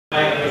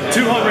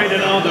Tuhan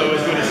Ronaldo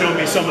is going to show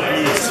me some of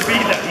the speed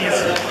that he's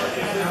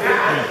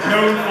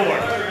known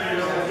for.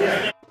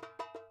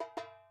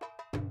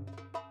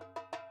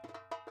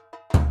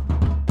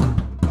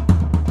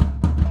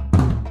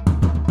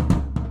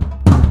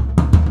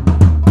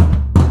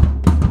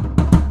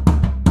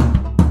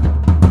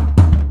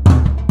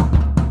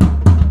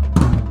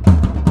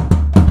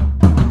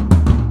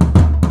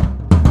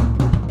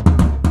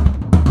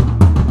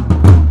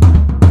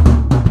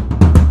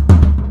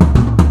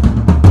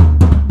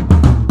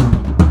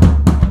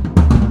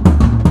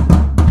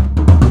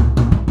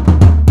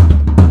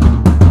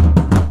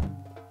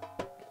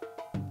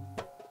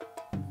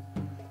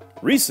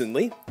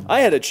 Recently, I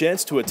had a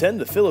chance to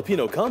attend the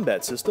Filipino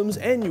Combat System's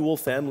annual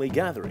family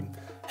gathering,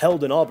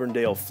 held in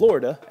Auburndale,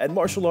 Florida at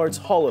Martial Arts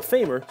Hall of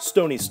Famer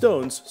Stony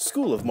Stone's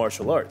School of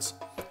Martial Arts.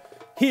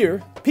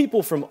 Here,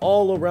 people from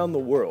all around the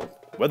world,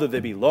 whether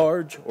they be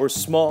large or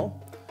small,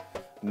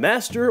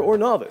 master or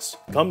novice,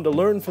 come to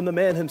learn from the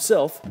man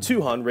himself,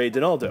 Tuhan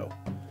Ronaldo.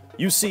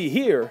 You see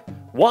here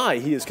why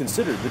he is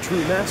considered the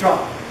true master.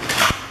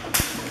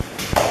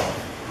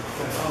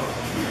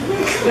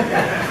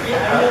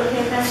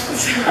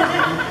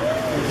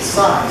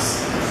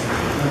 Size.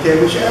 Okay,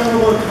 whichever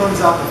one comes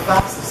out the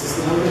fastest is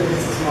the one that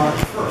hits its mark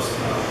first.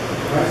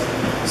 Right?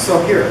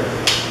 So here,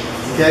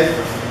 okay,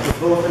 they're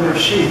both in their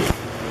sheath.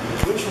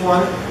 Which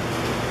one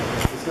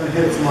is going to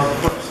hit its mark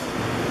first?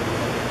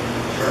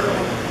 Sure.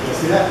 You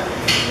see that?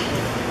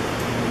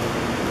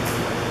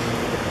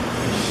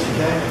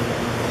 Okay.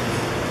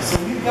 So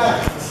you've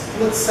got a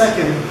split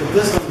second that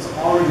this one is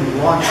already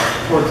launched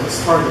towards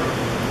its target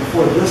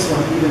before this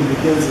one even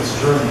begins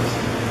its journey.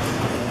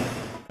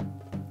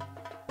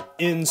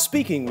 In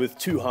speaking with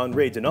Tuhan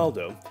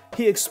Ronaldo,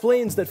 he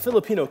explains that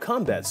Filipino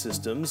Combat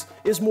Systems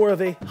is more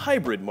of a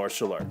hybrid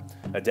martial art,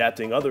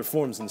 adapting other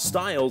forms and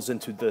styles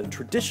into the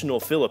traditional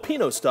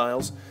Filipino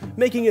styles,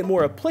 making it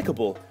more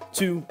applicable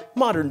to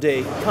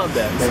modern-day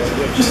combat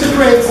situations. Just to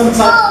create some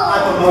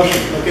type of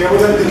motion, okay? We're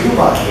going to do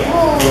Kubai,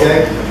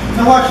 okay?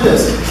 Now watch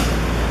this.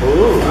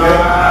 Ooh,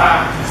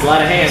 right? It's a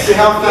lot of hands. See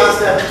how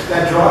fast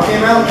that draw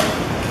came out?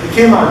 It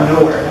came out of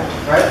nowhere,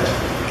 right?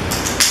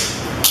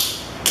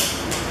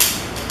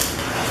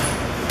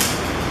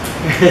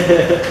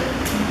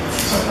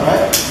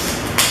 Alright,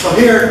 so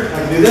here, I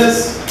can do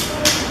this,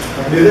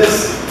 I can do this,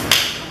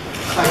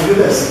 I can do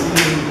this.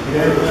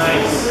 Okay?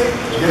 Nice.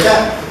 You get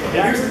that?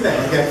 Okay, here's the thing,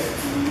 okay?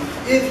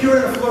 If you're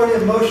in a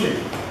Floridian motion,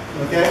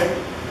 okay,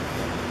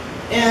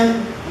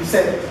 and you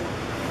say,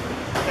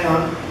 hang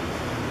on,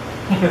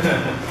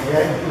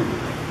 okay,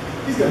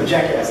 he's going to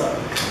jack your ass up,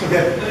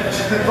 okay?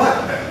 But,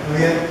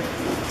 okay,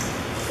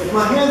 if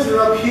my hands are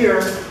up here,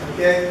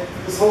 okay,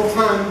 this whole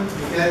time,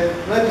 okay,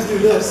 and I just do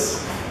this,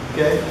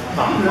 okay? I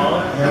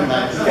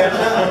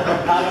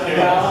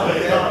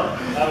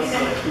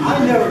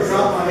never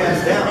drop my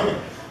hands down.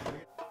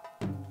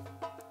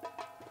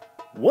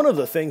 One of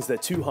the things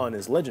that Tuhan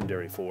is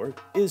legendary for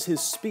is his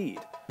speed.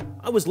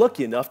 I was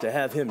lucky enough to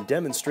have him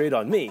demonstrate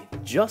on me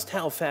just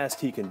how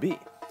fast he can be.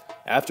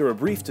 After a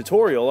brief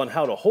tutorial on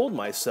how to hold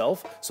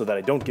myself so that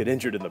I don't get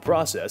injured in the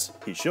process,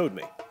 he showed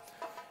me.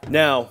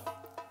 Now,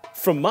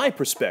 from my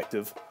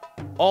perspective,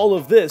 all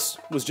of this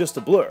was just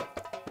a blur.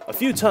 A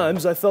few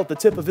times I felt the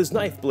tip of his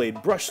knife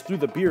blade brush through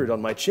the beard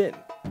on my chin,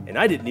 and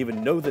I didn't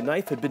even know the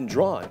knife had been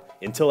drawn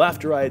until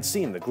after I had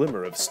seen the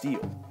glimmer of steel.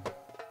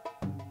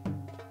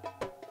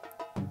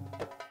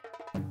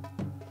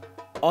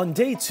 On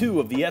day 2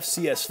 of the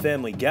FCS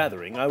family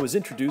gathering, I was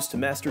introduced to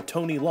Master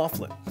Tony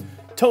Laughlin.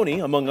 Tony,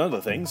 among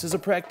other things, is a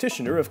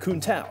practitioner of Kung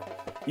Tao.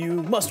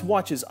 You must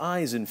watch his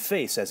eyes and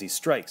face as he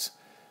strikes.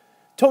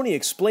 Tony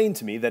explained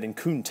to me that in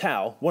Kung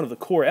Tao, one of the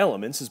core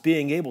elements is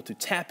being able to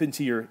tap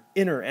into your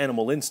inner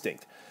animal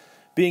instinct,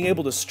 being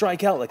able to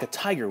strike out like a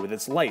tiger with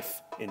its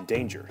life in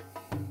danger.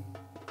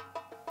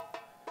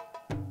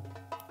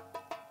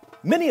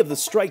 Many of the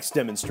strikes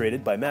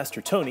demonstrated by Master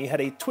Tony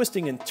had a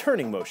twisting and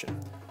turning motion.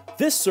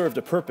 This served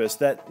a purpose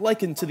that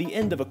likened to the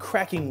end of a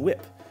cracking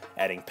whip,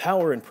 adding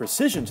power and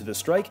precision to the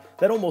strike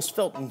that almost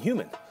felt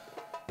inhuman.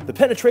 The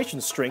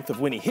penetration strength of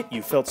when he hit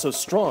you felt so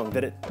strong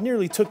that it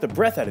nearly took the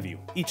breath out of you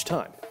each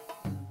time.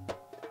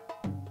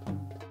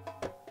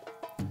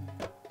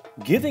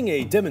 Giving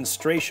a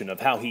demonstration of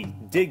how he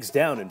digs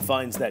down and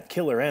finds that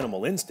killer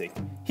animal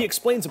instinct, he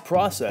explains a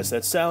process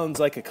that sounds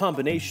like a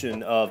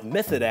combination of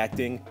method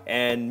acting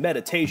and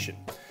meditation,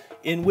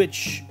 in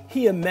which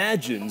he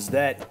imagines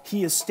that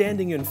he is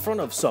standing in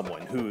front of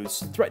someone who's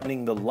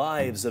threatening the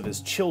lives of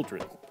his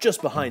children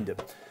just behind him.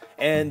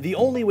 And the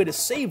only way to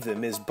save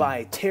them is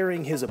by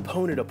tearing his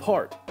opponent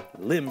apart,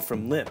 limb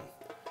from limb.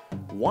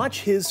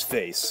 Watch his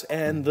face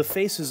and the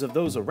faces of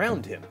those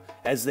around him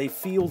as they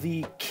feel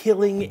the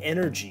killing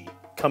energy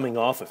coming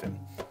off of him.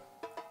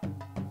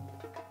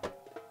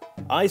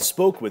 I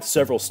spoke with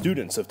several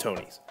students of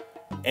Tony's,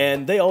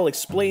 and they all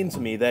explained to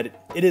me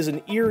that it is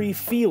an eerie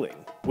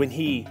feeling when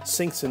he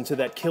sinks into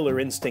that killer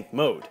instinct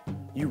mode.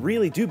 You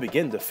really do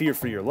begin to fear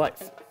for your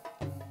life.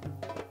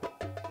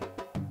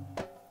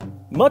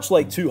 Much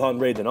like Tuhan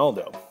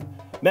Ronaldo,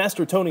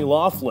 Master Tony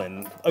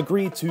Laughlin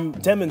agreed to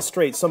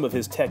demonstrate some of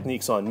his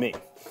techniques on me.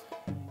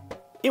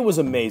 It was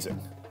amazing.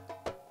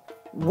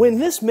 When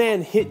this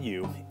man hit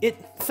you, it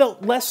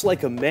felt less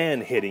like a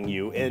man hitting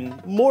you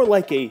and more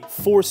like a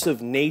force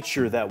of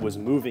nature that was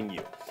moving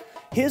you.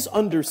 His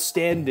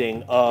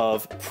understanding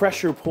of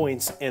pressure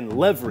points and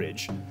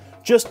leverage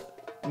just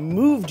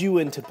moved you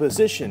into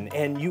position,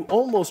 and you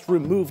almost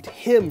removed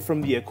him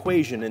from the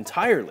equation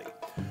entirely.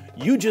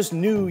 You just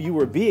knew you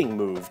were being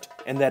moved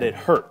and that it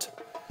hurt.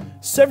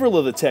 Several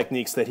of the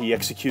techniques that he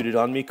executed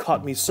on me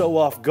caught me so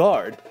off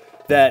guard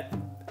that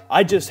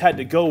I just had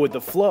to go with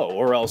the flow,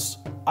 or else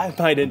I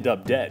might end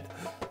up dead.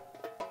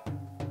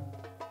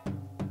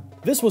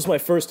 This was my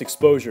first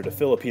exposure to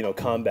Filipino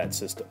combat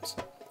systems.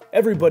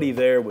 Everybody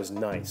there was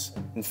nice.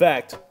 In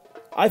fact,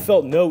 I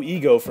felt no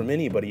ego from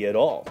anybody at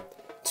all.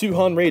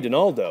 Tuhan Rey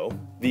Donaldo,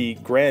 the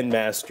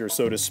grandmaster,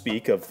 so to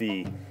speak, of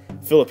the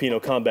Filipino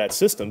combat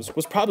systems,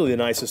 was probably the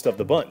nicest of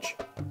the bunch.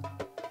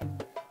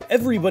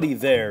 Everybody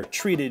there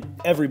treated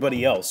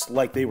everybody else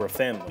like they were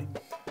family.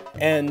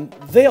 And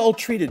they all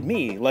treated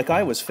me like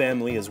I was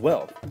family as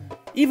well.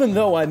 Even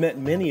though I met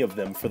many of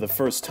them for the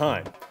first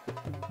time,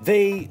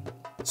 they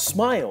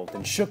smiled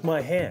and shook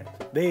my hand.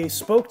 They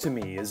spoke to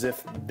me as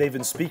if they've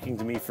been speaking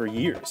to me for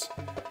years.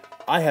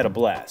 I had a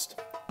blast,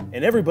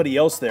 and everybody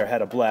else there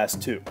had a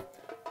blast too.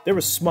 There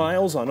were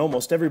smiles on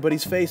almost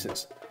everybody's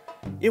faces.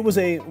 It was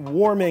a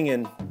warming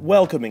and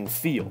welcoming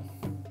feel.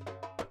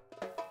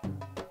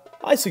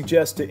 I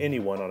suggest to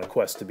anyone on a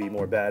quest to be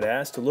more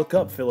badass to look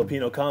up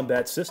Filipino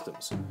combat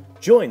systems,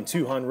 join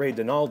Tuhan Rey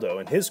Donaldo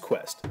in his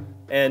quest,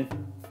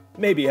 and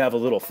maybe have a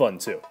little fun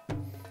too.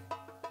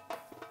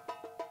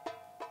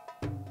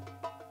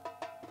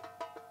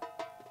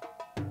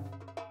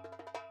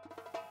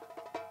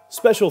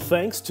 Special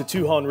thanks to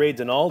Tuhan Rey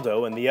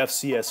Donaldo and the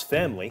FCS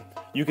family.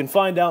 You can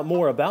find out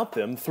more about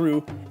them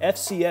through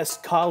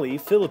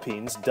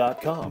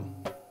fcskaliphilippines.com.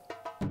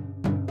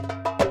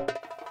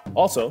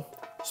 Also,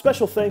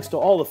 special thanks to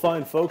all the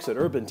fine folks at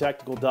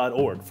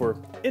urbantactical.org for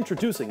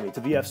introducing me to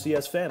the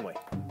FCS family.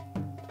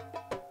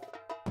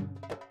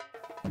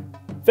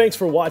 Thanks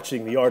for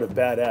watching the Art of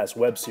Badass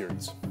web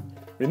series.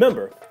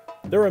 Remember,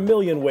 there are a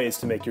million ways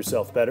to make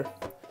yourself better.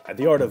 At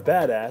the Art of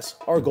Badass,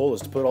 our goal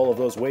is to put all of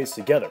those ways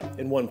together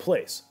in one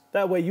place.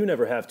 That way you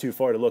never have too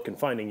far to look in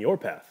finding your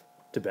path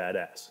to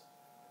badass.